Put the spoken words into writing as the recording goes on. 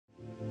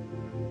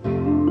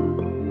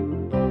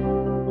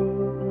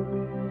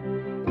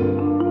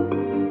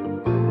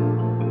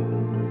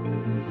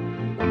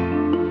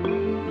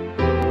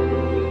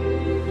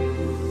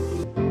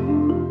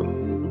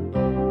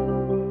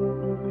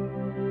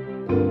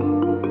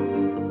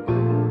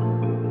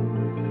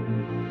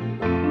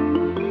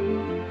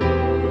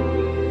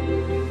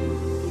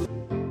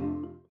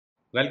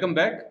Welcome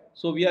back.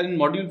 So we are in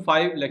module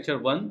 5 lecture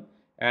 1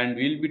 and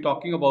we will be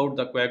talking about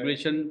the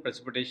coagulation,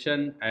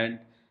 precipitation and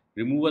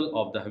removal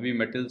of the heavy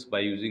metals by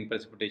using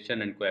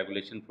precipitation and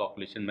coagulation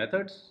flocculation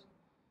methods.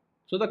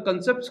 So the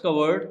concepts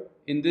covered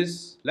in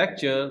this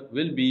lecture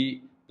will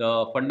be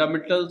the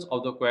fundamentals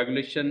of the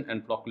coagulation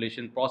and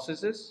flocculation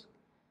processes,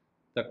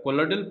 the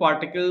colloidal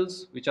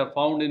particles which are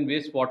found in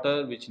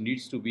wastewater which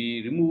needs to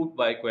be removed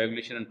by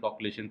coagulation and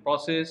flocculation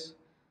process,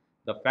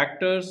 the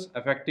factors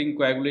affecting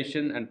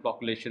coagulation and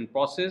flocculation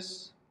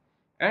process,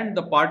 and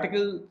the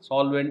particle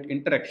solvent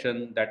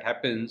interaction that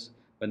happens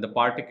when the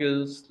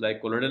particles like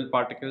colloidal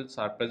particles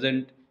are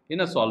present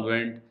in a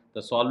solvent.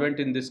 The solvent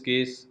in this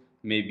case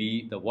may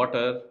be the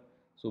water.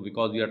 So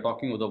because we are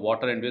talking about the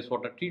water and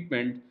wastewater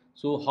treatment,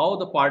 so how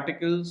the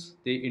particles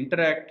they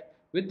interact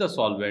with the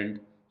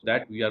solvent,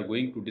 that we are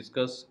going to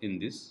discuss in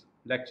this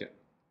lecture.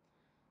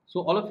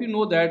 So all of you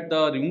know that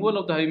the removal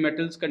of the heavy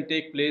metals can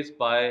take place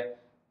by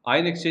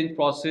ion exchange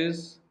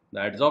process, the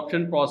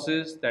adsorption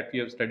process that we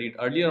have studied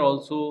earlier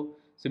also.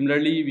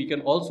 Similarly, we can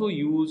also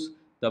use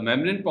the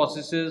membrane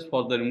processes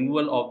for the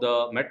removal of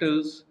the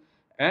metals,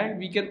 and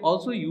we can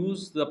also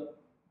use the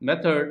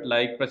method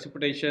like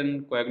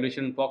precipitation,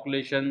 coagulation,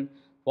 flocculation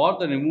for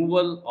the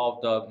removal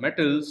of the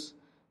metals,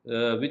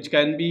 which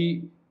can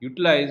be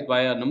utilized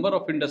by a number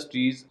of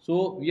industries.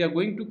 So we are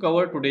going to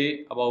cover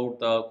today about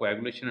the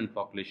coagulation and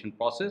flocculation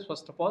process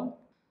first of all.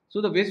 So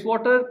the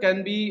wastewater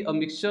can be a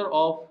mixture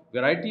of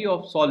variety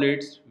of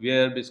solids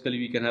where basically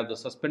we can have the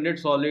suspended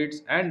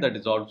solids and the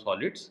dissolved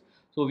solids.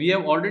 So we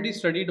have already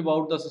studied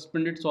about the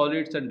suspended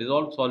solids and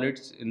dissolved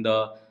solids in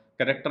the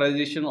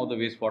characterization of the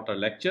wastewater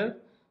lecture.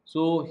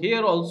 So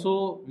here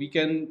also we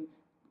can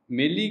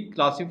mainly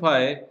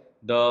classify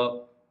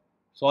the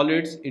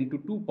solids into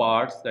two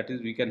parts, that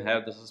is we can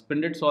have the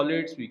suspended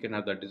solids, we can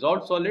have the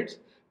dissolved solids,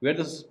 where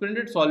the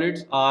suspended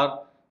solids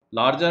are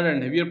larger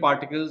and heavier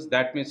particles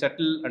that may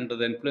settle under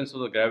the influence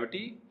of the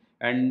gravity,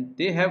 and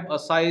they have a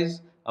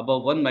size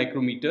above 1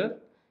 micrometer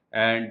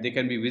and they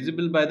can be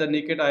visible by the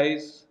naked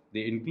eyes.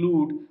 They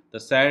include the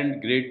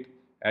sand, grit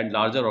and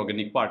larger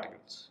organic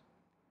particles.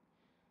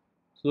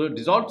 So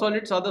dissolved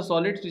solids are the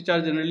solids which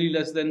are generally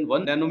less than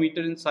 1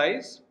 nanometer in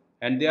size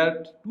and they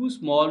are too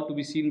small to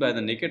be seen by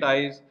the naked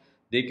eyes.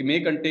 They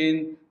may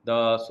contain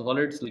the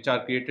solids which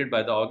are created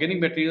by the organic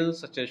materials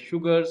such as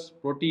sugars,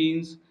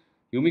 proteins,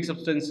 humic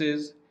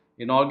substances,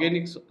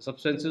 inorganic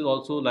substances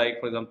also like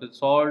for example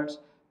salts,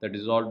 the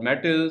dissolved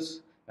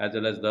metals as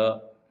well as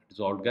the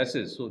dissolved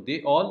gases. So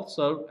they all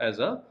serve as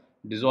a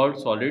dissolved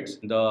solids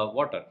in the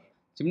water.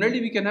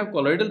 Similarly, we can have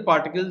colloidal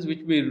particles which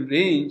may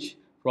range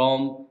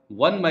from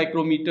 1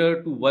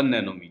 micrometer to 1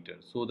 nanometer.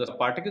 So the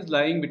particles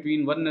lying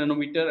between 1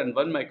 nanometer and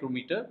 1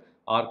 micrometer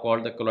are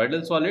called the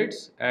colloidal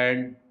solids,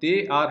 and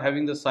they are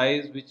having the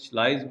size which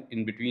lies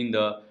in between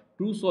the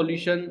true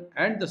solution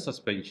and the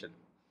suspension.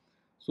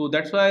 So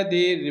that's why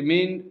they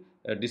remain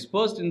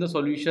dispersed in the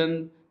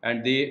solution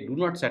and they do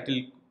not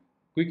settle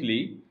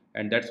quickly,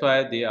 and that's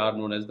why they are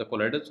known as the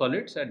colloidal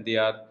solids and they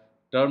are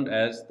termed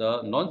as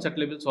the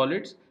non-settleable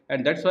solids,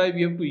 and that's why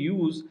we have to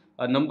use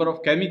a number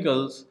of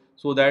chemicals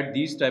so that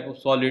these type of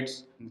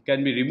solids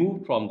can be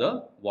removed from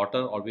the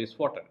water or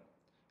wastewater,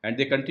 and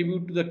they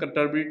contribute to the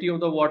turbidity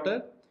of the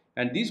water.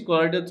 And these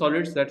colloidal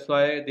solids, that's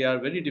why they are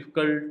very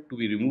difficult to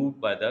be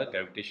removed by the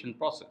gravitation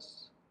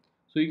process.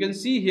 So you can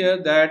see here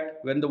that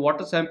when the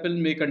water sample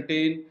may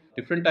contain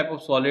different type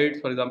of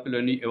solids, for example,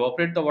 when we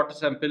evaporate the water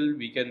sample,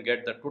 we can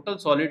get the total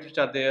solids which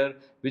are there,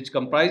 which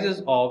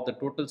comprises of the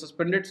total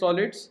suspended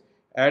solids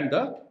and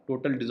the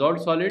total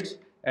dissolved solids.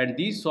 And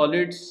these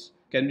solids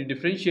can be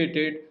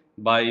differentiated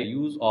by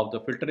use of the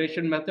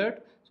filtration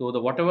method. So the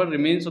whatever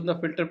remains on the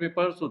filter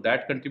paper, so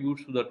that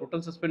contributes to the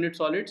total suspended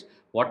solids.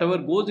 Whatever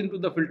goes into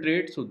the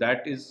filtrate, so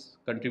that is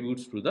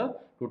contributes to the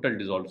total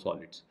dissolved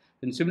solids.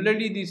 And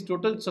similarly, these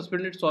total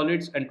suspended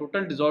solids and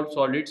total dissolved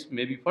solids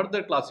may be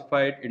further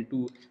classified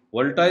into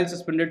volatile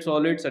suspended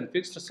solids and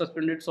fixed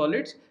suspended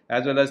solids,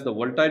 as well as the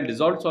volatile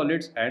dissolved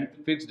solids and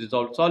fixed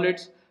dissolved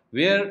solids,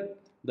 where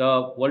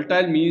the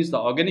volatile means the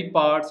organic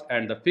parts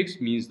and the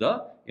fixed means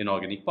the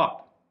inorganic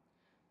part.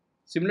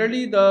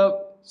 Similarly,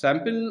 the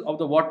sample of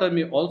the water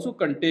may also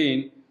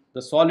contain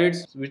the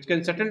solids which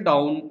can settle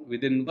down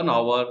within 1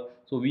 hour.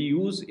 So we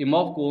use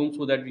EMOF cone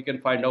so that we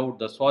can find out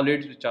the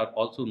solids which are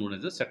also known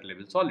as the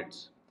settleable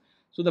solids.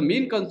 So the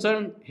main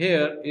concern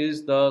here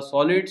is the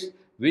solids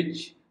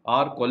which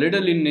are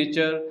colloidal in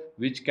nature,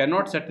 which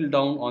cannot settle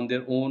down on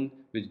their own,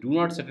 which do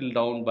not settle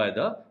down by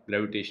the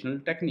gravitational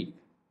technique.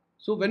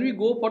 So when we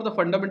go for the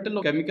fundamental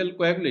of chemical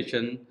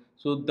coagulation,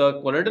 so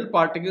the colloidal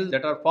particles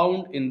that are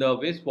found in the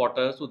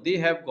wastewater, so they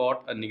have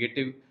got a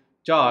negative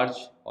charge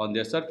on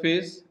their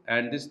surface,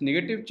 and this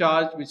negative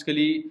charge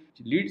basically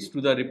leads to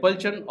the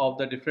repulsion of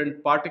the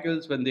different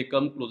particles when they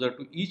come closer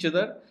to each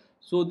other.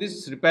 So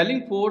this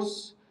repelling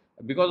force,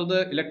 because of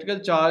the electrical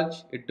charge,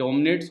 it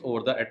dominates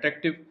over the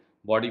attractive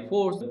body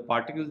force. The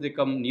particles they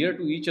come near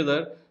to each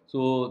other,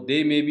 so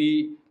they may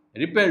be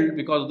repelled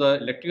because of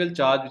the electrical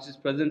charge which is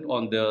present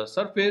on the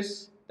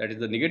surface, that is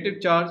the negative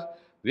charge.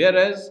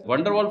 Whereas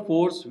van der Waals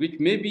force, which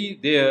may be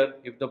there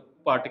if the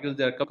particles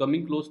they are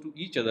coming close to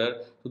each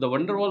other, so the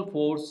van der Waals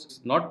force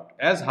is not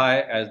as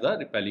high as the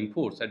repelling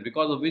force, and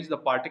because of which the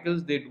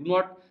particles they do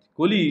not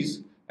coalesce,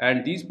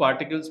 and these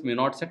particles may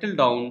not settle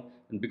down,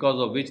 and because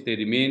of which they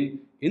remain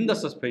in the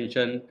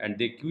suspension and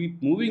they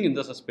keep moving in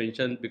the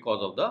suspension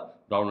because of the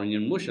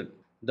Brownian motion.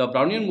 The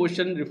Brownian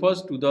motion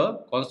refers to the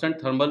constant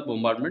thermal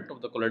bombardment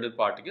of the colloidal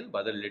particle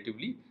by the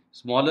relatively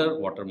smaller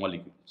water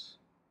molecules.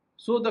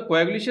 So the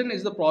coagulation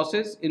is the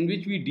process in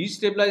which we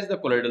destabilize the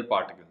colloidal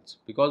particles,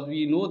 because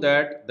we know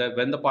that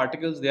when the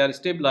particles they are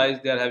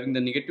stabilized, they are having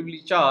the negatively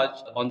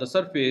charged on the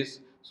surface.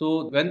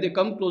 So when they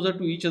come closer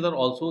to each other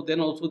also,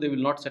 then also they will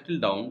not settle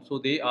down. So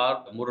they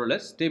are more or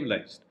less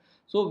stabilized.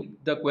 So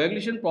the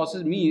coagulation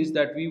process means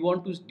that we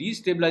want to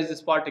destabilize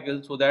this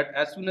particle so that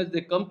as soon as they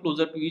come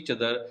closer to each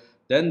other,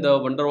 then the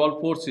van der Waals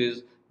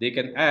forces they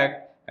can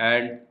act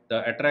and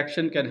the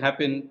attraction can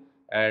happen,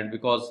 and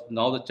because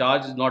now the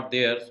charge is not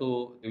there,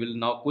 so they will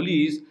now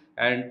coalesce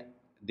and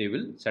they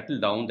will settle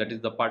down, that is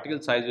the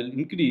particle size will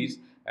increase,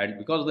 and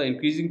because of the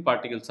increasing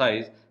particle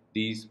size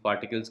these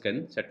particles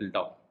can settle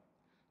down.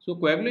 So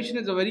coagulation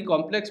is a very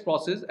complex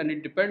process and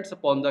it depends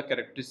upon the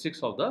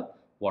characteristics of the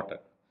water.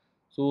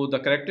 So the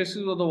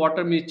characteristics of the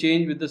water may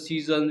change with the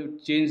season,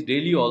 change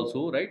daily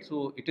also, right?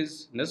 So it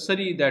is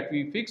necessary that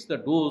we fix the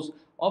dose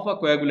of a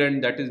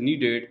coagulant that is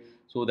needed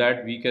so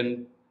that we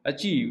can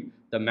achieve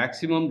the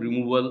maximum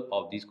removal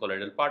of these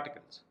colloidal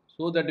particles.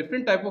 So the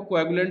different type of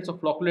coagulants or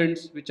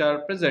flocculants which are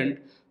present,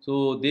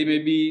 so they may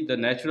be the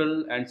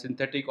natural and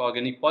synthetic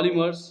organic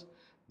polymers,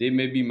 they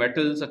may be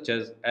metals such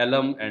as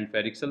alum and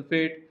ferric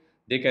sulfate,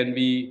 they can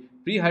be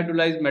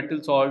prehydrolyzed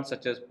metal salts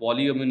such as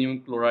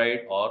polyammonium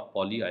chloride or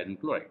polyiron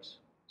chlorides.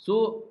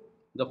 So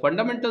the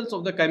fundamentals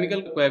of the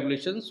chemical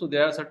coagulation, so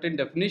there are certain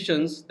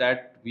definitions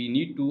that we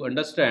need to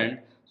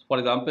understand. So for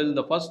example,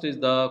 the first is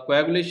the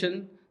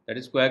coagulation. That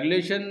is,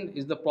 coagulation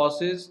is the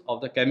process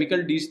of the chemical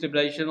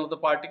destabilization of the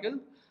particle,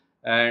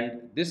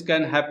 and this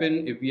can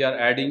happen if we are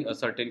adding a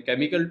certain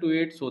chemical to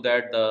it so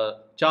that the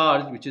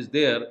charge which is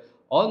there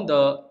on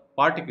the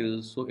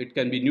particles, so it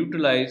can be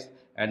neutralized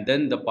and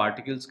then the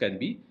particles can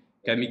be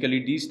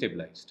chemically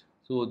destabilized.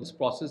 So this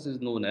process is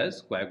known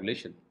as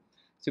coagulation.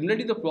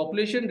 Similarly, the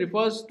flocculation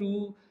refers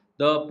to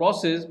the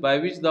process by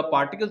which the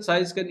particle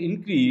size can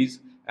increase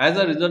as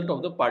a result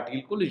of the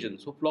particle collision.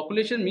 So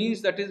flocculation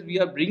means that is we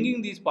are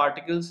bringing these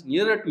particles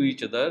nearer to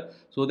each other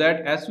so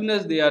that as soon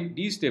as they are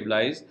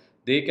destabilized,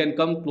 they can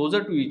come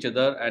closer to each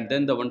other, and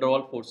then the van der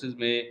Waals forces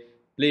may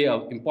play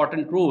an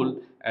important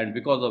role, and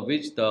because of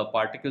which the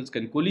particles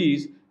can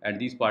coalesce and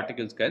these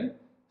particles can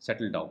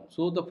settle down.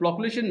 So the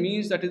flocculation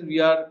means that is we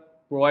are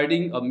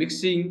providing a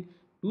mixing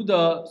to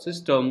the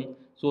system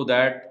so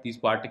that these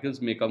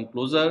particles may come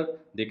closer,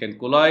 they can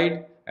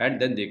collide and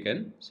then they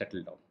can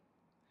settle down.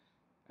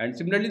 And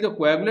similarly, the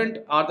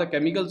coagulant are the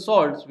chemical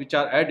salts which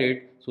are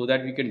added so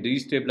that we can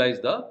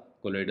destabilize the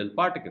colloidal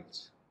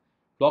particles.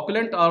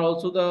 Flocculant are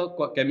also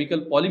the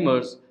chemical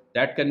polymers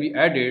that can be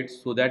added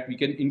so that we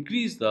can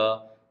increase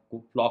the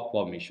flock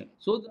formation.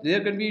 So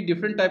there can be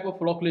different type of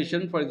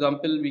flocculation. For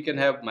example, we can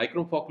have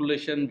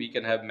microflocculation, we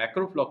can have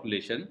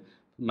macroflocculation.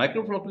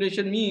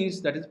 Microflocculation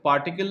means that is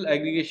particle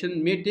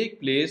aggregation may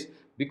take place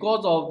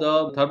because of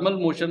the thermal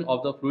motion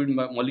of the fluid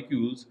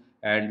molecules,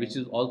 and which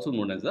is also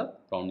known as the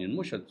Brownian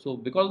motion. So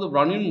because of the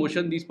Brownian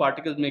motion, these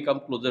particles may come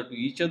closer to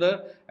each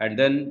other, and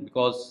then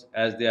because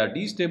as they are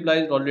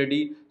destabilized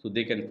already, so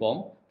they can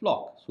form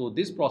flock. So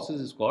this process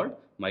is called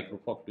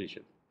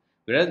microflocculation.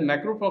 Whereas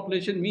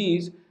macroflocculation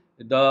means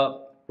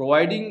the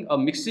providing a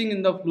mixing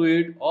in the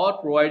fluid or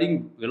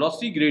providing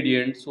velocity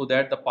gradient so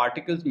that the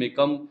particles may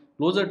come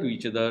closer to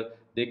each other,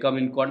 they come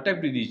in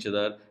contact with each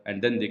other,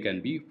 and then they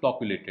can be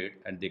flocculated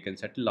and they can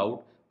settle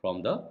out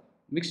from the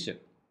mixture.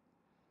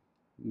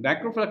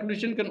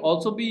 Macroflocculation can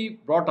also be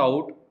brought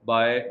out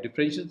by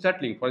differential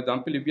settling. For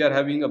example, if we are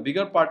having a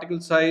bigger particle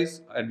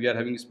size and we are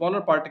having smaller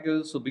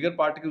particles, so bigger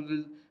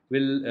particles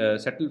will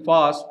settle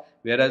fast,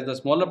 whereas the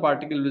smaller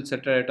particle will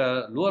settle at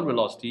a lower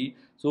velocity.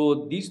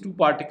 So these two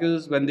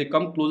particles, when they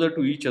come closer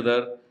to each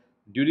other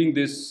during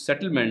this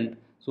settlement,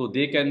 so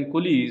they can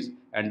coalesce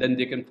and then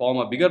they can form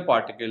a bigger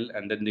particle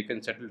and then they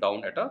can settle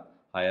down at a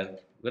higher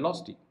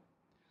velocity.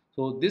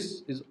 So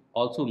this is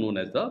also known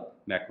as the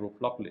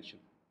macroflocculation,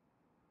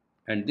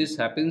 and this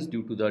happens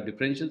due to the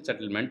differential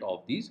settlement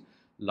of these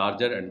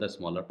larger and the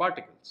smaller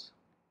particles.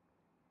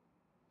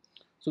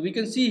 So we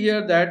can see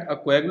here that a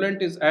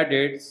coagulant is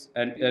added,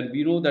 and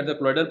we know that the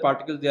colloidal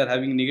particles they are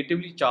having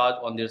negatively charged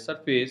on their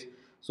surface.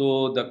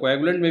 So the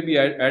coagulant may be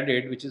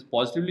added which is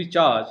positively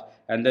charged,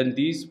 and then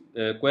these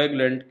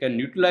coagulant can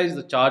neutralize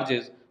the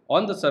charges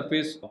on the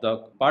surface of the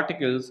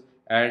particles,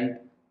 and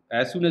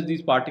as soon as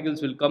these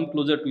particles will come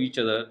closer to each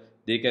other,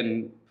 they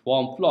can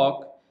form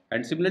flock.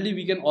 And similarly,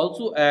 we can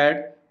also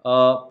add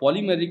a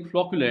polymeric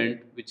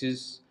flocculant which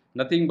is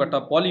nothing but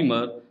a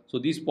polymer. So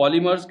these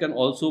polymers can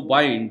also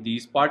bind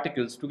these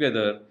particles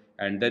together,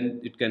 and then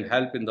it can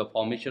help in the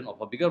formation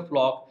of a bigger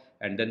flock,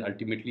 and then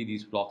ultimately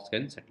these flocks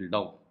can settle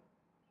down.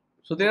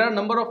 So there are a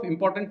number of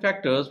important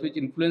factors which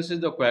influences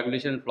the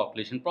coagulation and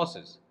flocculation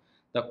process.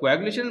 The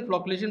coagulation and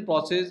flocculation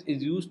process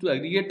is used to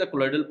aggregate the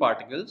colloidal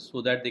particles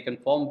so that they can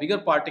form bigger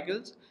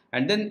particles,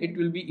 and then it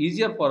will be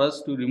easier for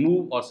us to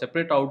remove or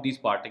separate out these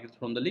particles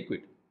from the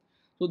liquid.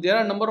 So there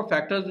are a number of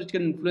factors which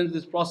can influence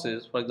this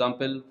process. For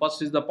example,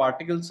 first is the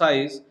particle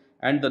size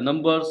and the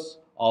numbers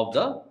of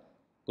the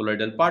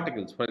colloidal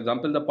particles. For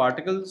example, the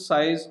particle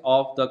size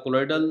of the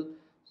colloidal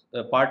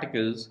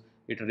particles,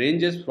 it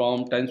ranges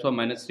from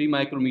 10⁻³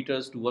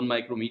 micrometers to 1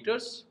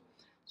 micrometers.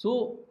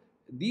 So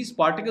these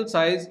particle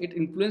size, it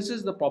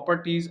influences the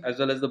properties as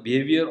well as the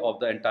behavior of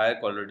the entire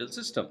colloidal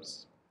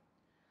systems,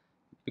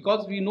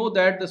 because we know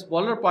that the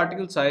smaller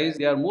particle size,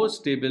 they are more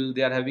stable,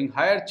 they are having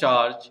higher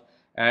charge,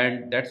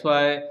 and that's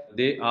why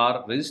they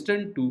are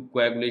resistant to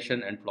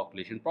coagulation and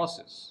flocculation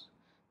process,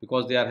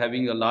 because they are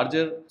having a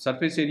larger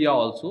surface area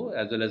also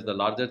as well as the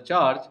larger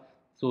charge.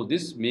 So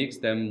this makes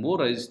them more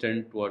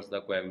resistant towards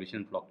the coagulation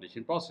and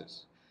flocculation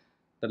process.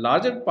 The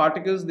larger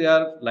particles, they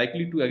are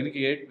likely to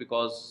aggregate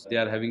because they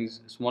are having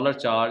smaller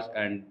charge,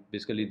 and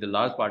basically the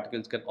large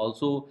particles can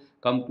also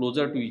come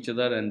closer to each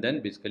other, and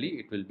then basically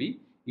it will be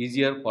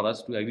easier for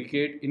us to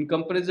aggregate in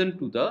comparison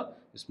to the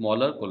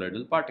smaller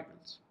colloidal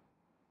particles.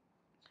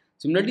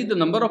 Similarly, the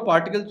number of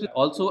particles will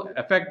also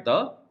affect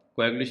the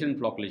coagulation and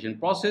flocculation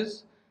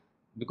process,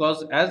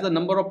 because as the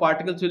number of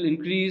particles will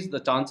increase, the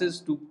chances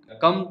to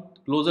come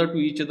closer to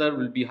each other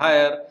will be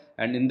higher,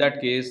 and in that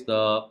case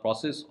the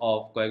process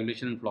of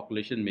coagulation and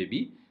flocculation may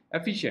be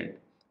efficient.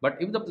 But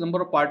if the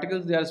number of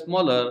particles, they are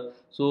smaller,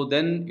 so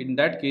then in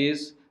that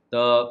case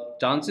the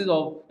chances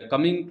of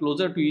coming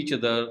closer to each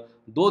other,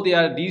 though they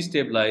are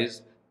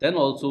destabilized, then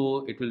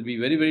also it will be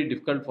very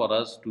difficult for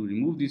us to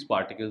remove these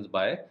particles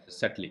by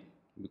settling,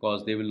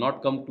 because they will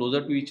not come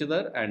closer to each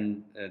other,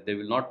 and they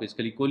will not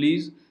basically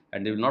coalesce,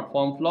 and they will not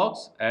form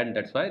flocks, and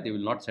that's why they will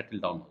not settle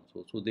down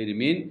also. So they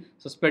remain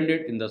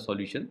suspended in the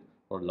solution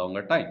for a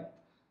longer time.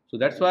 So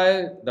that's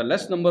why the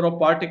less number of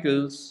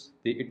particles,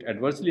 it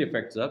adversely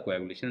affects the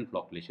coagulation and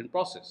flocculation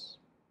process.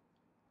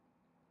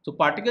 So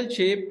particle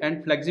shape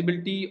and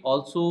flexibility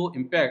also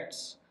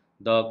impacts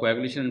the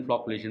coagulation and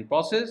flocculation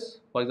process.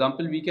 For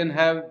example, we can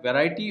have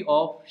variety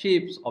of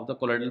shapes of the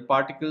colloidal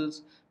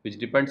particles, which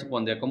depends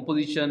upon their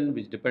composition,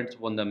 which depends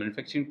upon the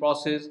manufacturing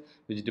process,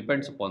 which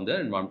depends upon the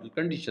environmental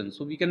conditions.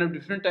 So we can have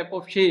different type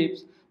of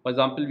shapes. For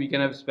example, we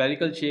can have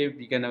spherical shape,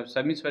 we can have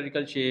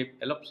semi-spherical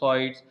shape,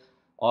 ellipsoids,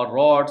 or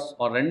rods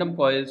or random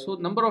coils. So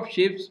number of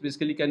shapes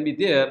basically can be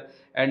there,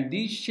 and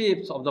these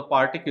shapes of the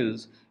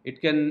particles,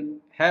 it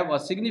can have a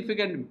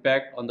significant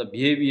impact on the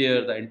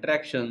behavior, the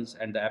interactions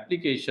and the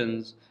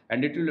applications,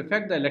 and it will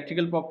affect the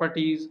electrical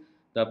properties,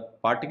 the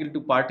particle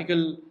to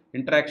particle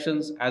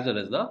interactions as well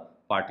as the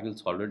particle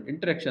solvent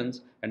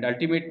interactions, and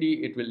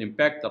ultimately it will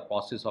impact the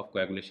process of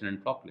coagulation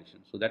and flocculation.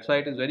 So that's why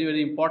it is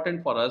very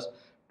important for us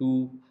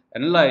to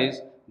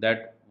analyze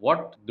that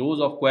what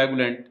dose of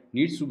coagulant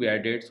needs to be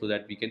added so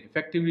that we can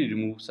effectively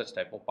remove such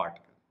type of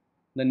particles.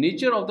 The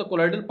nature of the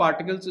colloidal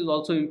particles is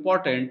also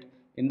important,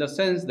 in the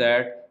sense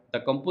that the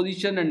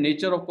composition and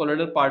nature of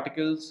colloidal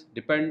particles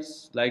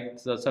depends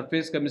like the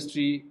surface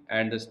chemistry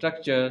and the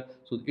structure,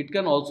 so it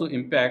can also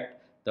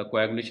impact the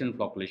coagulation and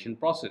flocculation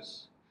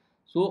process.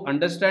 So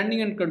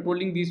understanding and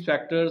controlling these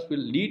factors will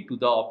lead to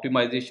the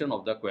optimization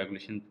of the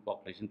coagulation and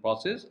flocculation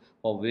process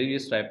for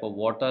various type of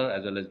water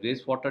as well as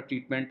wastewater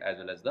treatment as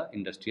well as the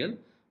industrial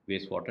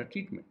wastewater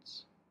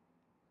treatments.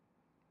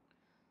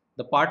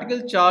 The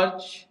particle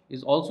charge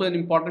is also an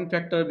important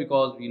factor,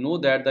 because we know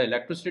that the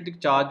electrostatic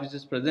charge which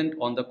is present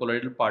on the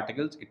colloidal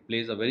particles, it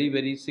plays a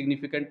very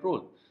significant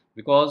role,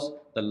 because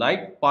the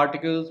like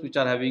particles which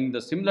are having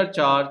the similar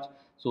charge,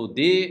 so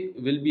they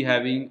will be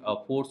having a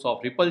force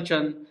of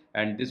repulsion,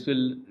 and this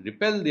will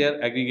repel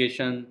their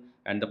aggregation,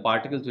 and the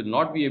particles will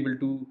not be able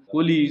to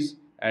coalesce,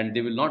 and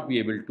they will not be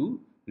able to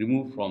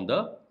remove from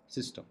the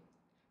system.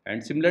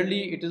 And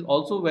similarly, it is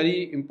also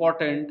very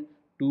important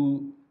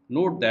to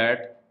note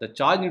that the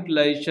charge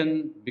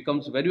neutralization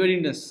becomes very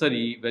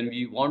necessary when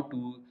we want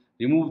to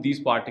remove these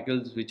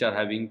particles which are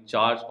having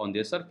charge on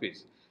their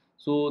surface.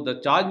 So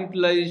the charge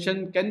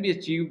neutralization can be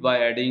achieved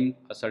by adding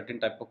a certain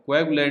type of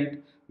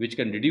coagulant which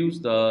can reduce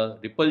the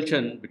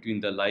repulsion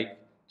between the like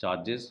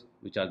charges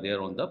which are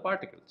there on the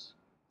particles.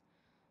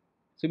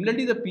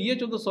 Similarly, the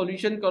pH of the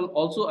solution can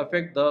also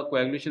affect the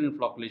coagulation and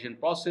flocculation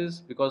process,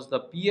 because the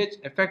pH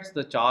affects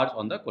the charge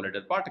on the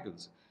colloidal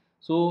particles.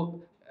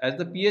 So as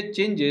the pH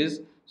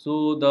changes,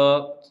 so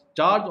the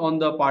charge on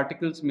the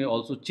particles may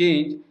also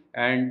change,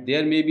 and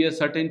there may be a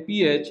certain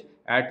pH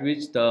at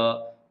which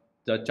the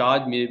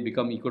charge may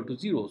become equal to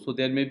 0. So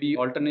there may be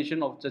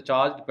alternation of the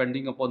charge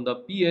depending upon the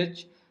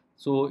pH.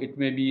 So it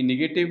may be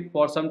negative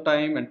for some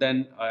time, and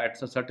then at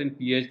a certain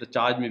pH the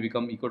charge may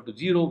become equal to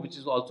 0, which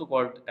is also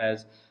called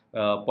as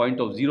point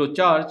of zero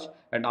charge,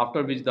 and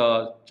after which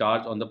the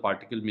charge on the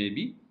particle may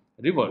be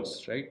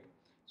reversed, right?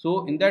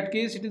 So in that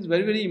case, it is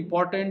very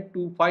important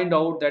to find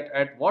out that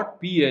at what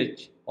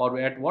pH or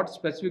at what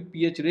specific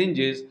pH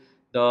ranges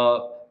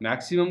the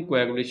maximum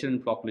coagulation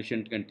and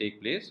flocculation can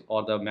take place,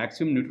 or the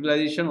maximum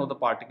neutralization of the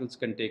particles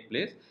can take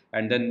place,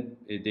 and then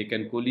they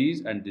can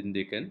coalesce and then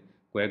they can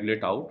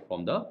coagulate out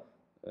from the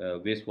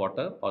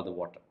wastewater or the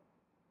water.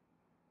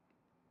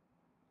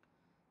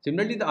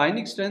 Similarly, the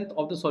ionic strength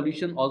of the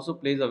solution also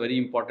plays a very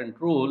important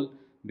role,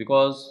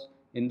 because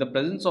in the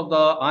presence of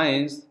the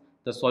ions,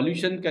 the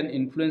solution can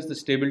influence the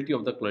stability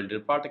of the colloidal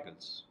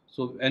particles.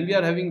 So when we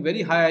are having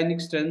very high ionic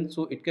strength,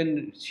 so it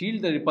can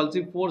shield the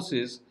repulsive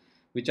forces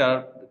which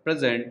are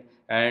present,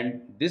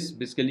 and this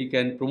basically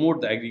can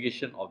promote the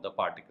aggregation of the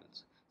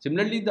particles.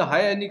 Similarly, the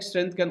high ionic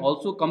strength can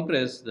also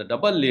compress the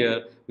double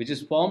layer which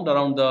is formed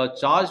around the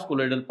charged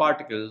colloidal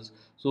particles.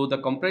 So the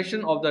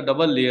compression of the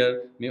double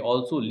layer may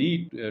also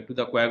lead to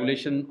the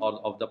coagulation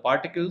of the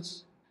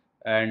particles,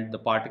 and the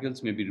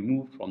particles may be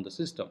removed from the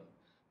system.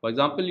 For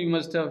example, you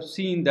must have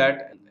seen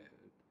that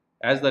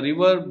as the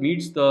river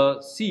meets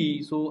the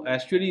sea, so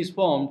estuary is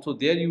formed. So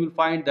there you will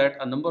find that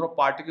a number of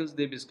particles,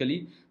 they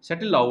basically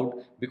settle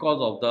out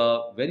because of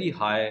the very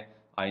high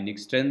ionic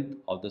strength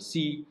of the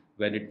sea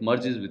when it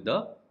merges with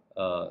the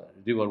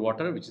river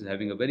water, which is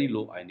having a very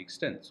low ionic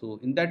strength. So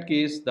in that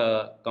case,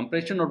 the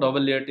compression of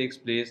double layer takes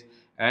place,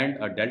 and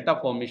a delta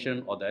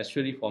formation or the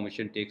estuary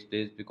formation takes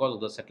place because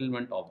of the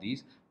settlement of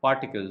these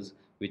particles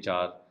which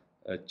are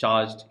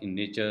charged in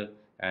nature,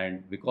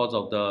 and because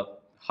of the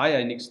high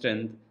ionic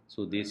strength,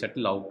 so they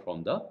settle out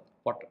from the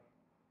water.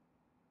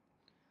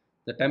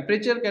 The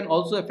temperature can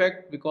also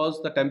affect,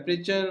 because the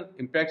temperature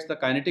impacts the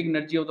kinetic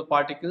energy of the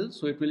particles,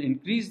 so it will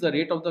increase the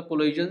rate of the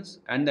collisions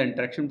and the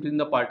interaction between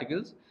the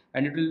particles,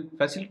 and it will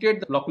facilitate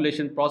the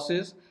flocculation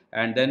process,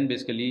 and then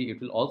basically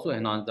it will also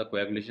enhance the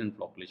coagulation and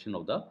flocculation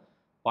of the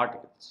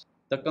particles.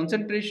 The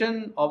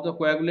concentration of the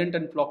coagulant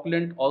and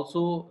flocculant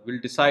also will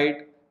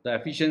decide the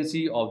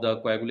efficiency of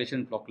the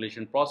coagulation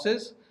flocculation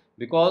process,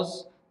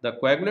 because the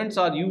coagulants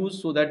are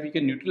used so that we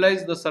can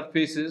neutralize the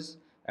surfaces,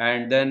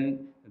 and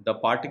then the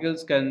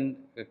particles can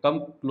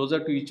come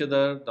closer to each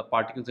other, the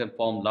particles can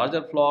form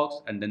larger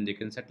flocks, and then they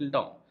can settle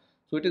down.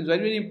 So it is very,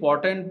 very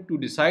important to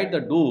decide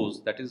the dose,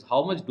 that is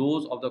how much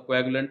dose of the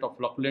coagulant or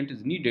flocculant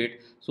is needed,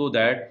 so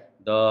that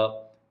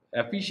the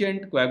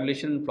efficient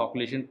coagulation and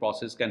flocculation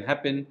process can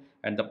happen,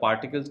 and the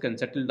particles can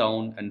settle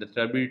down, and the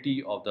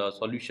turbidity of the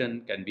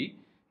solution can be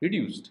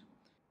reduced.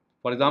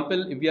 For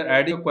example, if we are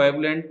adding a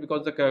coagulant,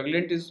 because the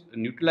coagulant is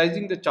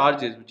neutralizing the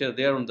charges which are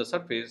there on the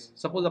surface.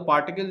 Suppose a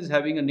particle is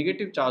having a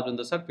negative charge on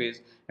the surface,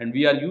 and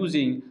we are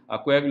using a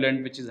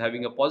coagulant which is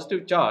having a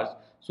positive charge.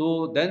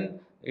 So then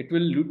it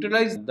will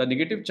neutralize the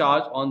negative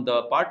charge on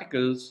the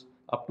particles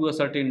up to a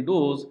certain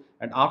dose,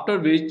 and after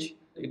which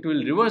it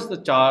will reverse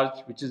the charge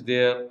which is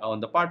there on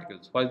the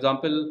particles. For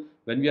example,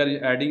 when we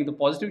are adding the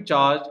positive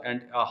charge,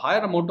 and a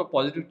higher amount of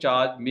positive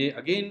charge may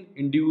again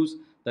induce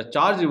the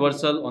charge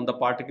reversal on the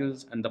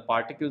particles, and the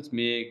particles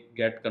may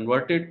get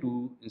converted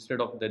to,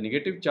 instead of the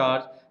negative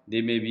charge,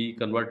 they may be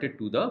converted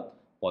to the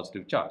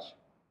positive charge.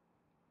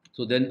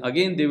 So then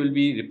again they will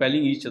be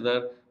repelling each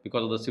other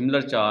because of the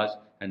similar charge,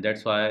 and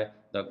that's why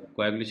the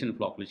coagulation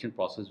flocculation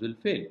process will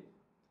fail.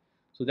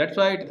 So that's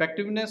why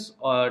effectiveness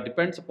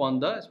depends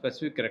upon the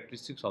specific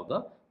characteristics of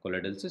the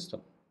colloidal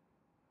system.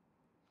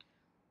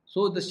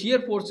 So the shear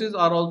forces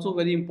are also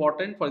very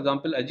important. For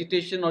example,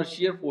 agitation or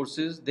shear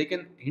forces, they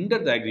can hinder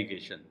the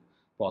aggregation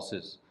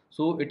process.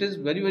 So it is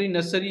very, very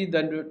necessary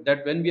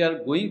that when we are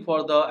going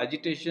for the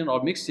agitation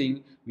or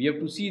mixing, we have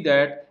to see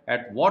that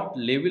at what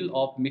level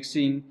of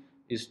mixing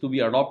is to be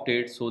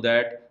adopted, so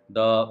that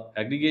the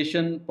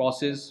aggregation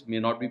process may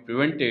not be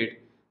prevented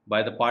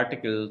by the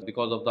particles.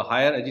 Because of the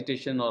higher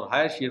agitation or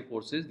higher shear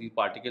forces, these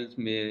particles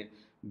may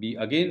be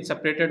again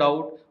separated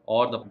out,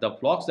 or the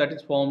flocks that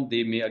is formed,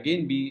 they may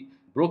again be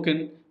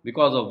broken,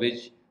 because of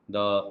which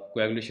the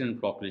coagulation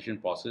and flocculation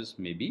process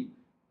may be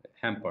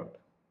hampered.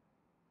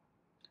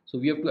 So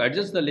we have to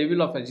adjust the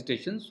level of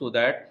agitation so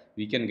that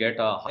we can get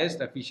a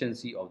highest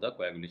efficiency of the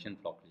coagulation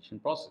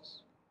flocculation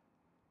process.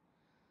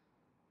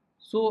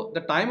 So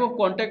the time of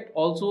contact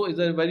also is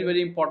a very,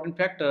 very important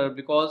factor,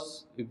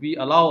 because if we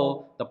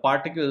allow the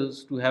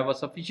particles to have a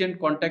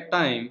sufficient contact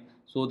time,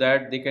 so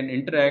that they can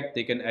interact,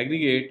 they can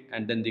aggregate,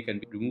 and then they can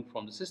be removed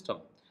from the system.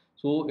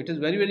 So it is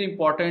very, very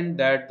important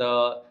that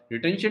the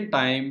retention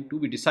time to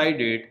be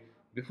decided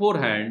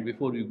beforehand,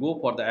 before we go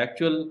for the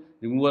actual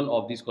removal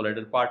of these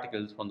colloidal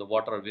particles from the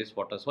water or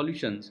wastewater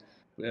solutions,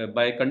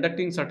 by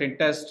conducting certain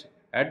tests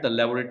at the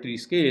laboratory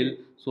scale,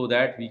 so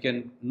that we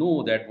can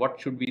know that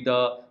what should be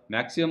the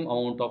maximum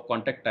amount of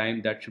contact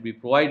time that should be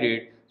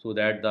provided, so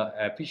that the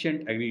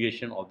efficient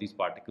aggregation of these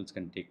particles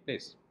can take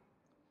place.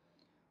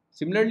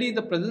 Similarly,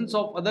 the presence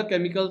of other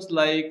chemicals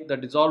like the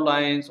dissolved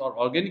ions or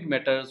organic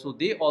matter, so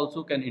they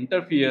also can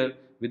interfere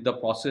with the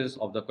process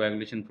of the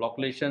coagulation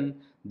flocculation.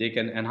 They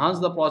can enhance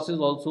the process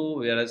also,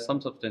 whereas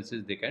some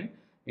substances, they can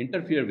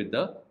interfere with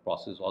the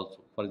process also.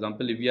 For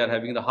example, if we are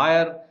having the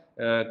higher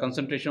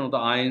concentration of the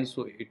ions,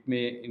 so it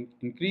may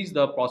increase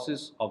the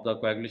process of the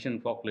coagulation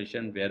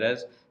flocculation,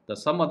 whereas the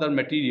some other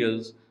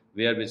materials,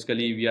 where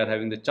basically we are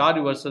having the charge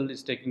reversal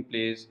is taking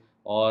place,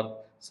 or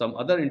some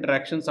other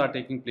interactions are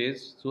taking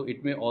place, so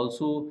it may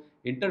also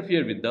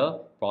interfere with the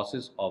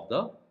process of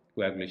the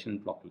coagulation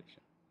and flocculation.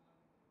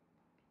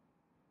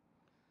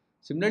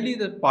 Similarly,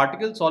 the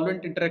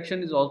particle-solvent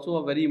interaction is also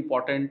a very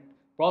important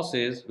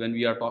process when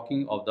we are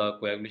talking of the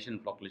coagulation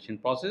and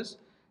flocculation process.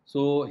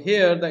 So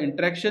here the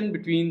interaction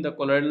between the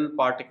colloidal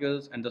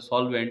particles and the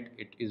solvent,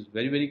 it is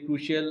very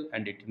crucial,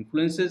 and it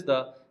influences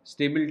the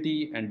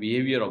stability and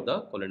behavior of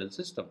the colloidal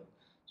system.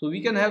 So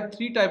we can have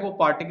three type of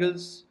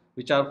particles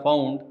which are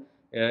found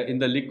in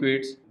the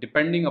liquids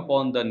depending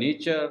upon the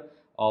nature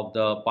of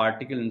the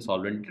particle and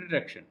solvent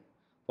interaction.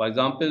 For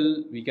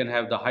example, we can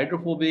have the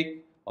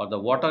hydrophobic or the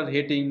water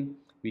hating,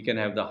 we can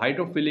have the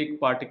hydrophilic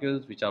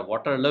particles which are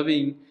water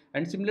loving,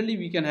 and similarly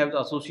we can have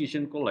the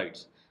association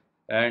colloids.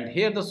 And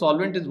here the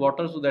solvent is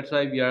water, so that's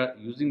why we are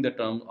using the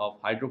term of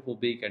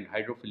hydrophobic and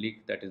hydrophilic,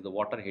 that is the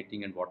water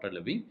hating and water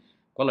loving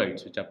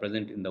colloids which are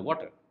present in the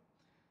water.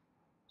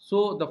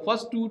 So the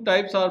first two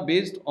types are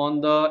based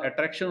on the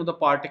attraction of the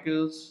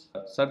particles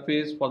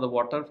surface for the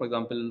water. For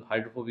example,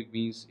 hydrophobic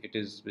means it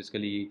is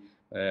basically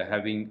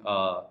having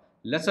a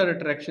lesser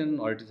attraction,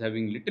 or it is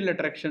having little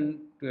attraction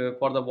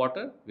for the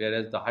water,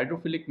 whereas the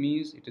hydrophilic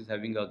means it is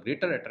having a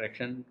greater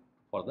attraction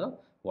for the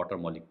water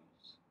molecules.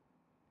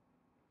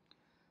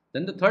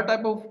 Then the third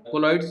type of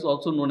colloids is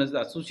also known as the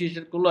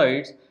association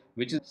colloids,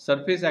 which is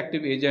surface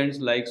active agents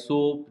like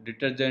soap,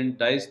 detergent,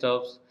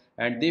 dyestuffs,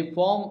 and they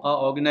form a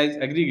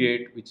organized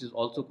aggregate which is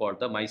also called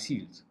the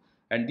micelles.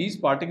 And these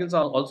particles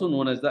are also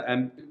known as the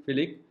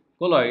amphiphilic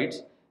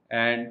colloids,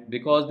 and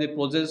because they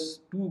possess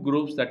two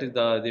groups, that is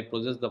they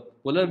possess the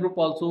polar group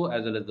also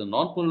as well as the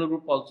non-polar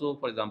group also.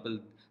 For example,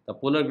 the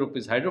polar group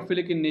is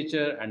hydrophilic in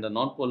nature and the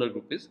non-polar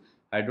group is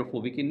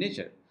hydrophobic in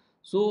nature.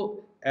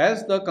 So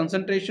as the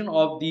concentration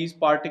of these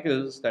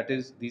particles, that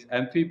is these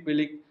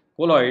amphiphilic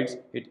colloids,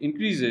 it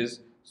increases,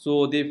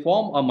 so they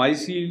form a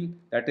micelle,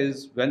 that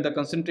is when the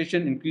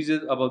concentration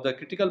increases above the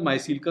critical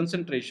micelle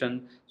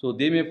concentration, so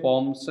they may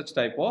form such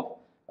type of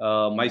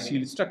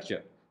micelle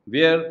structure,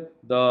 where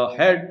the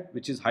head,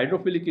 which is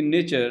hydrophilic in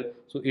nature,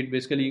 so it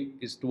basically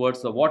is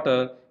towards the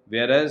water,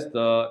 whereas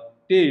the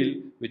tail,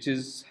 which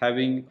is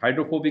having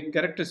hydrophobic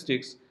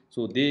characteristics,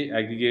 so they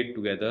aggregate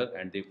together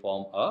and they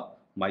form a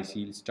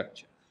micelle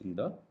structure in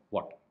the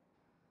water.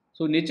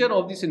 So nature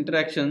of these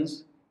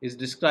interactions is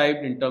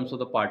described in terms of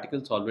the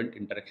particle-solvent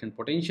interaction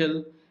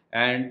potential,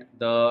 and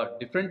the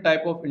different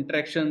type of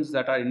interactions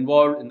that are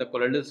involved in the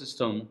colloidal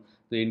system.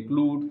 They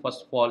include,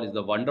 first of all, is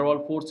the van der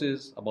Waals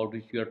forces, about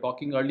which we are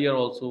talking earlier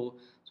also.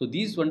 So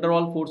these van der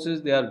Waals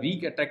forces, they are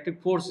weak attractive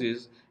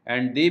forces,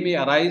 and they may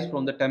arise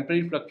from the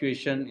temporary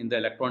fluctuation in the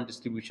electron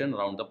distribution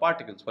around the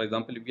particles. For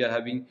example, if we are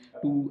having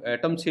two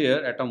atoms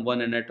here, atom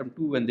 1 and atom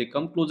 2, when they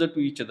come closer to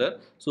each other,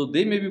 so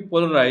they may be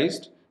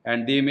polarized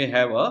and they may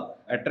have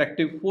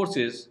attractive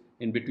forces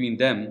in between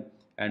them,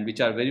 and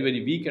which are very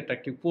weak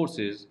attractive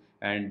forces,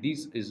 and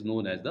this is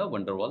known as the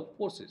van der Waals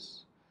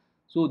forces.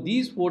 So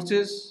these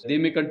forces, they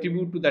may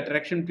contribute to the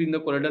attraction between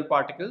the colloidal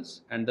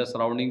particles and the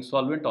surrounding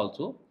solvent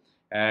also,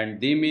 and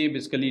they may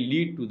basically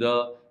lead to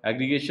the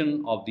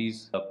aggregation of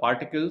these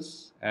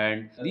particles,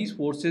 and these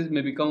forces may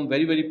become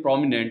very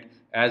prominent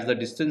as the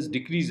distance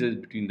decreases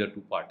between the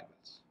two particles.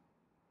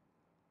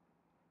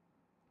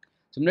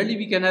 Similarly,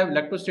 we can have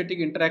electrostatic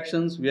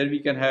interactions where we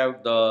can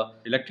have the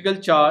electrical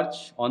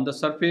charge on the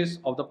surface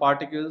of the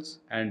particles,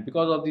 and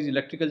because of these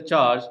electrical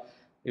charge,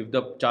 if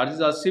the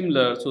charges are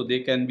similar, so they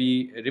can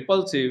be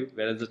repulsive,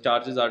 whereas the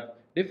charges are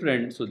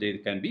different, so there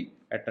can be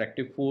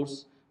attractive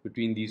force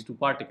between these two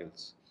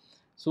particles.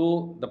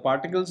 So the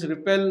particles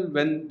repel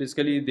when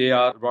basically they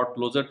are brought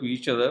closer to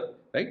each other,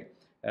 right?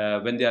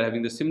 When they are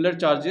having the similar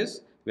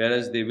charges,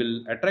 whereas they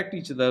will attract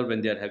each other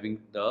when they are having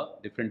the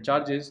different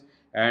charges.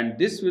 And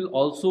this will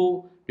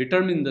also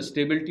determine the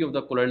stability of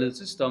the colloidal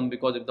system,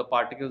 because if the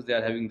particles, they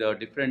are having the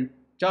different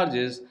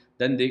charges,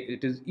 then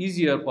it is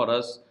easier for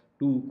us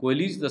to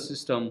coalesce the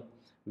system,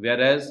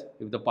 whereas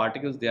if the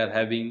particles, they are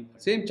having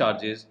same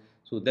charges,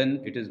 so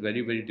then it is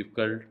very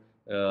difficult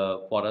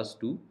for us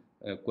to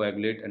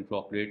coagulate and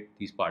flocculate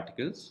these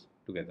particles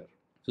together.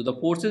 So the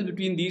forces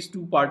between these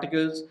two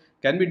particles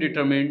can be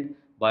determined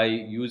by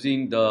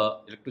using the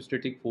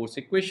electrostatic force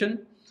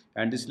equation,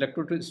 and this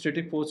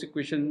electrostatic force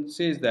equation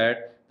says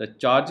that the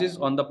charges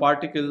on the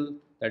particle,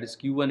 that is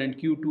Q1 and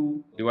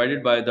Q2,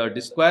 divided by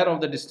the square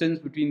of the distance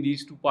between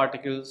these two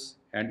particles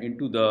and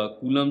into the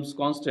Coulomb's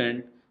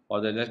constant or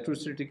the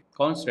electrostatic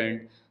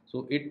constant,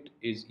 so it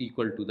is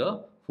equal to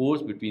the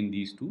force between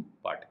these two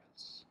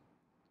particles.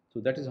 So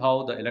that is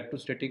how the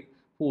electrostatic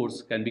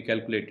force can be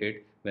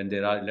calculated when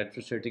there are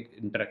electrostatic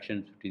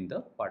interactions between the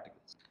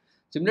particles.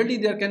 Similarly,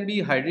 there can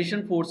be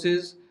hydration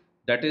forces,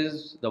 that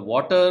is the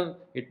water,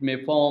 it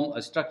may form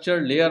a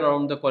structured layer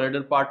around the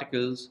colloidal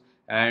particles,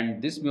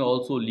 and this may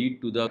also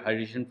lead to the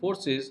hydration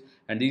forces,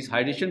 and these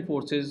hydration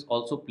forces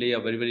also play a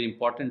very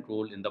important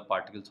role in the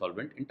particle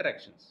solvent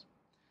interactions.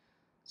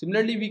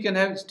 Similarly, we can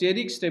have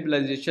steric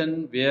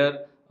stabilization,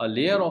 where a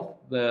layer of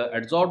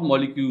adsorbed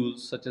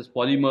molecules such as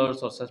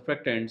polymers or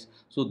surfactants,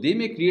 so they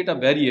may create a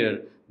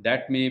barrier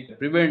that may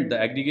prevent the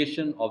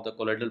aggregation of the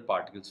colloidal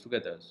particles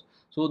together.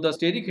 So the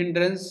steric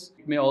hindrance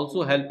may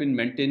also help in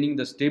maintaining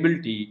the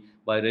stability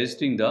by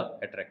resisting the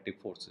attractive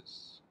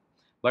forces.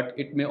 But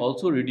it may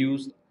also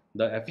reduce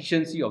the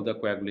efficiency of the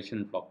coagulation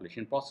and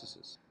flocculation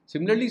processes.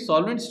 Similarly,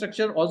 solvent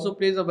structure also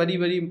plays a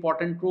very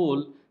important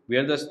role,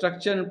 where the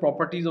structure and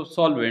properties of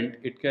solvent,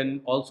 it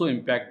can also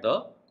impact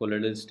the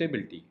colloidal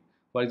stability.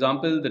 For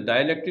example, the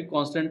dielectric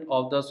constant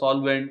of the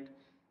solvent,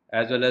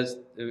 as well as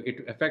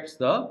it affects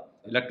the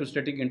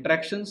electrostatic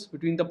interactions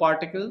between the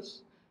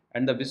particles,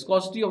 and the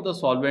viscosity of the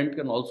solvent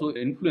can also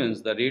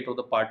influence the rate of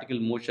the particle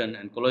motion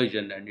and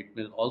collision, and it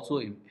will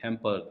also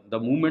hamper the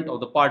movement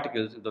of the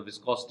particles if the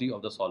viscosity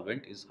of the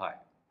solvent is high.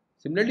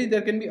 Similarly,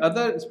 there can be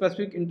other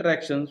specific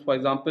interactions. For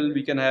example,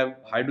 we can have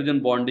hydrogen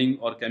bonding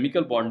or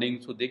chemical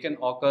bonding. So they can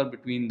occur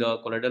between the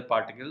colloidal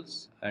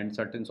particles and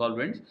certain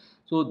solvents.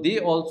 So they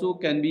also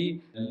can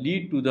be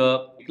lead to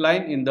the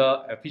decline in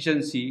the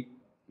efficiency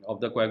of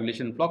the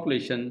coagulation and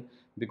flocculation,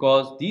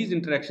 because these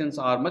interactions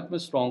are much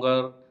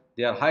stronger.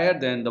 They are higher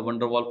than the van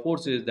der Waals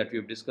forces that we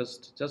have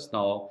discussed just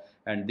now,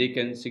 and they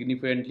can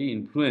significantly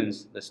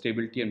influence the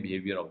stability and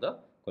behavior of the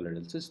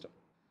colloidal system.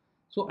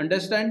 So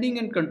understanding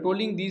and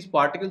controlling these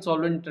particle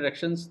solvent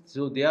interactions,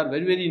 so they are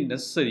very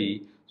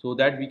necessary, so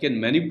that we can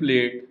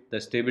manipulate the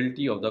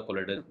stability of the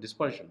colloidal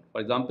dispersion. For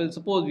example,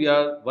 suppose we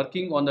are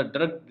working on the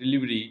drug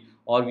delivery,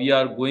 or we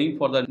are going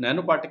for the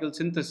nanoparticle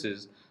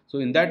synthesis. So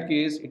in that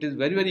case, it is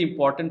very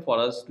important for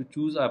us to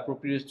choose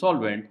appropriate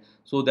solvent,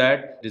 so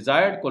that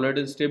desired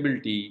colloidal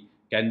stability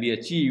can be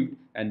achieved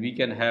and we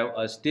can have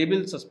a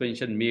stable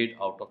suspension made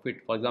out of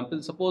it. For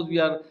example, suppose we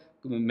are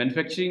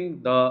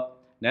manufacturing the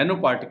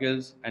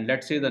nanoparticles, and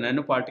let's say the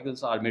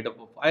nanoparticles are made up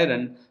of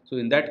iron. So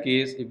in that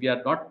case, if we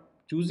are not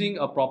choosing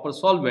a proper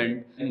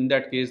solvent, in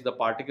that case the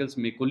particles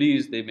may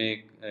collize, they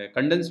may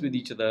condense with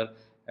each other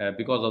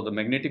because of the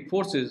magnetic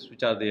forces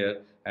which are there,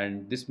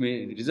 and this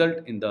may result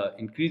in the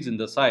increase in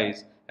the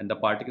size, and the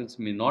particles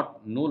may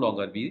not no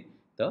longer be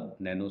the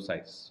nano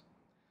size.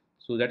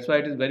 So that's why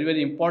it is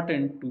very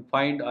important to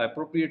find an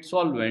appropriate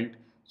solvent,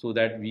 so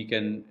that we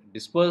can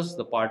disperse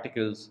the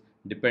particles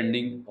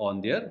depending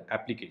on their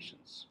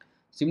applications.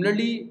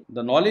 Similarly,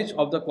 the knowledge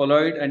of the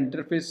colloid and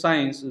interface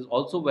science is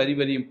also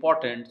very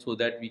important, so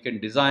that we can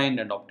design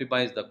and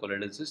optimize the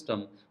colloidal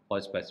system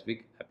for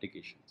specific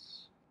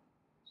applications.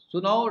 So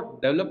now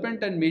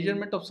development and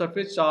measurement of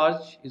surface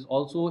charge is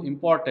also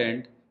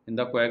important in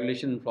the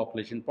coagulation and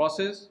flocculation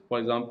process. For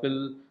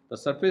example, the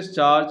surface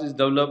charge is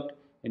developed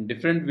in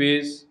different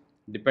ways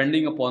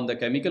depending upon the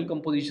chemical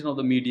composition of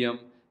the medium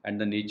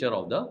and the nature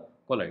of the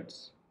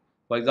colloids.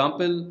 For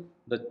example,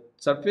 the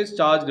surface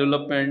charge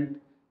development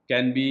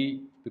can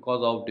be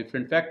because of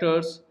different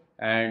factors,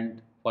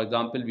 and for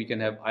example, we can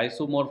have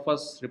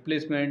isomorphous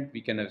replacement,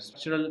 we can have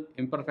structural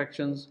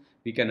imperfections,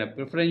 we can have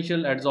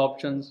preferential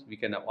adsorptions, we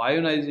can have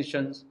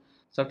ionizations.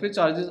 Surface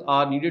charges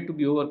are needed to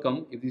be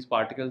overcome if these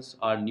particles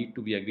are need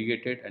to be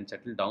aggregated and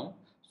settled down.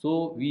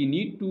 So we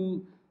need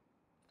to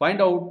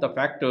find out the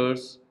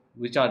factors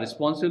which are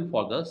responsible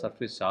for the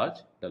surface charge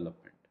development.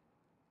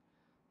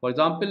 For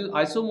example,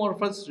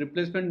 isomorphous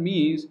replacement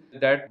means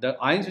that the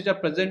ions which are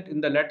present in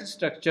the lattice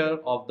structure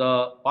of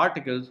the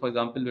particles, for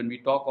example, when we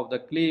talk of the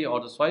clay or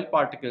the soil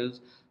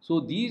particles, so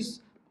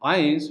these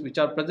ions which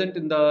are present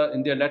in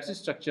their lattice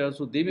structure,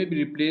 so they may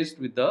be replaced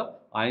with the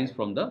ions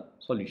from the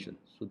solution.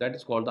 So that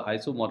is called the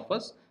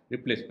isomorphous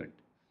replacement.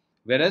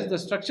 Whereas the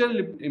structural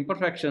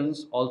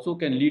imperfections also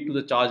can lead to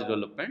the charge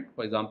development.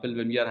 For example,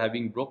 when we are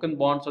having broken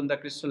bonds on the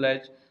crystal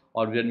edge,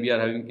 or when we are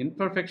having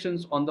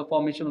imperfections on the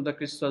formation of the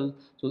crystal,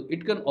 so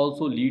it can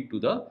also lead to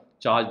the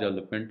charge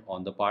development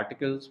on the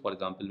particles. For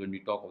example, when we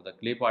talk of the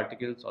clay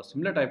particles or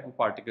similar type of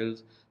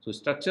particles, so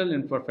structural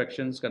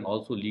imperfections can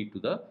also lead to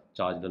the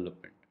charge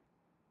development.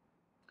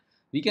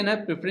 We can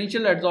have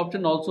preferential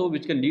adsorption also,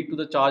 which can lead to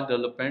the charge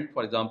development.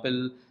 For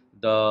example,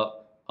 the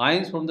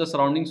ions from the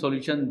surrounding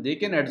solution, they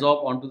can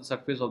adsorb onto the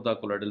surface of the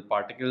colloidal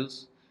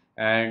particles,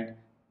 and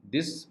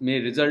this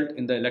may result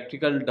in the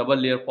electrical double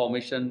layer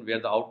formation, where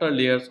the outer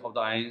layers of the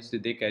ions,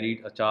 they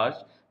carried a charge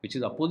which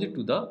is opposite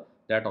to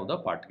that of the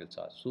particle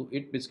charge. So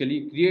it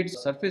basically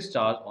creates surface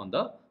charge on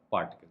the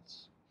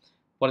particles.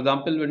 For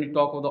example, when we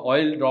talk of the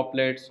oil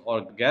droplets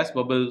or gas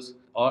bubbles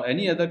or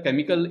any other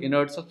chemical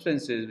inert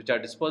substances which are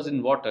dispersed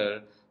in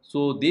water,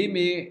 so they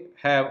may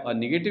have a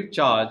negative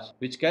charge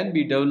which can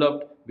be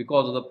developed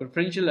because of the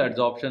preferential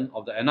adsorption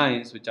of the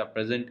anions which are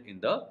present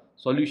in the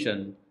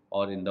solution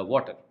or in the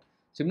water.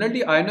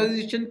 Similarly,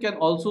 ionization can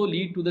also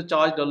lead to the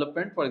charge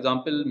development. For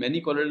example,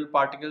 many colloidal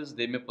particles,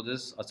 they may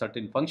possess a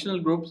certain functional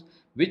groups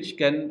which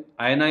can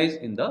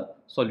ionize in the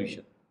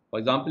solution. For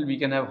example, we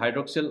can have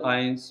hydroxyl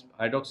ions,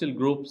 hydroxyl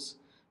groups,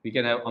 we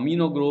can have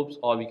amino groups,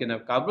 or we can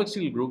have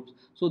carboxyl groups.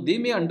 So they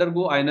may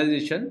undergo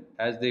ionization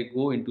as they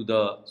go into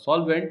the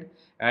solvent,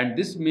 and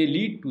this may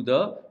lead to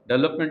the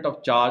development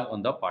of charge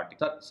on the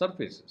particle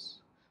surfaces.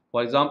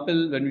 For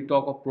example, when we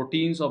talk of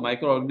proteins or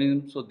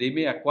microorganisms, so they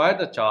may acquire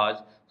the charge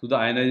through the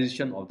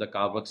ionization of the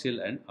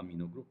carboxyl and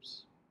amino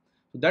groups.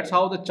 So that's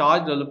how the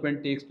charge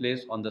development takes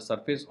place on the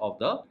surface of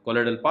the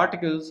colloidal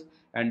particles.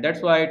 And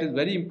that's why it is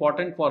very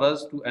important for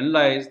us to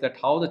analyze that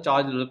how the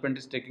charge development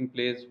is taking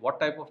place, what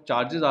type of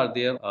charges are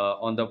there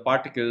on the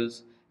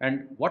particles,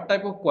 and what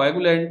type of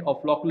coagulant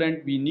or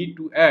flocculant we need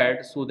to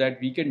add so that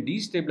we can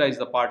destabilize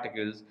the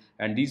particles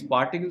and these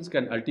particles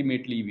can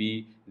ultimately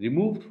be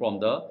removed from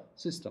the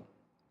system.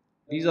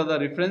 These are the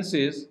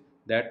references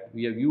that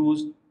we have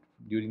used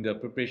during the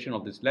preparation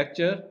of this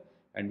lecture,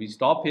 and we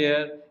stop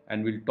here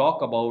and we'll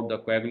talk about the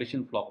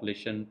coagulation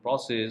flocculation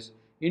process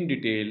in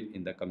detail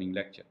in the coming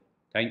lecture.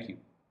 Thank you.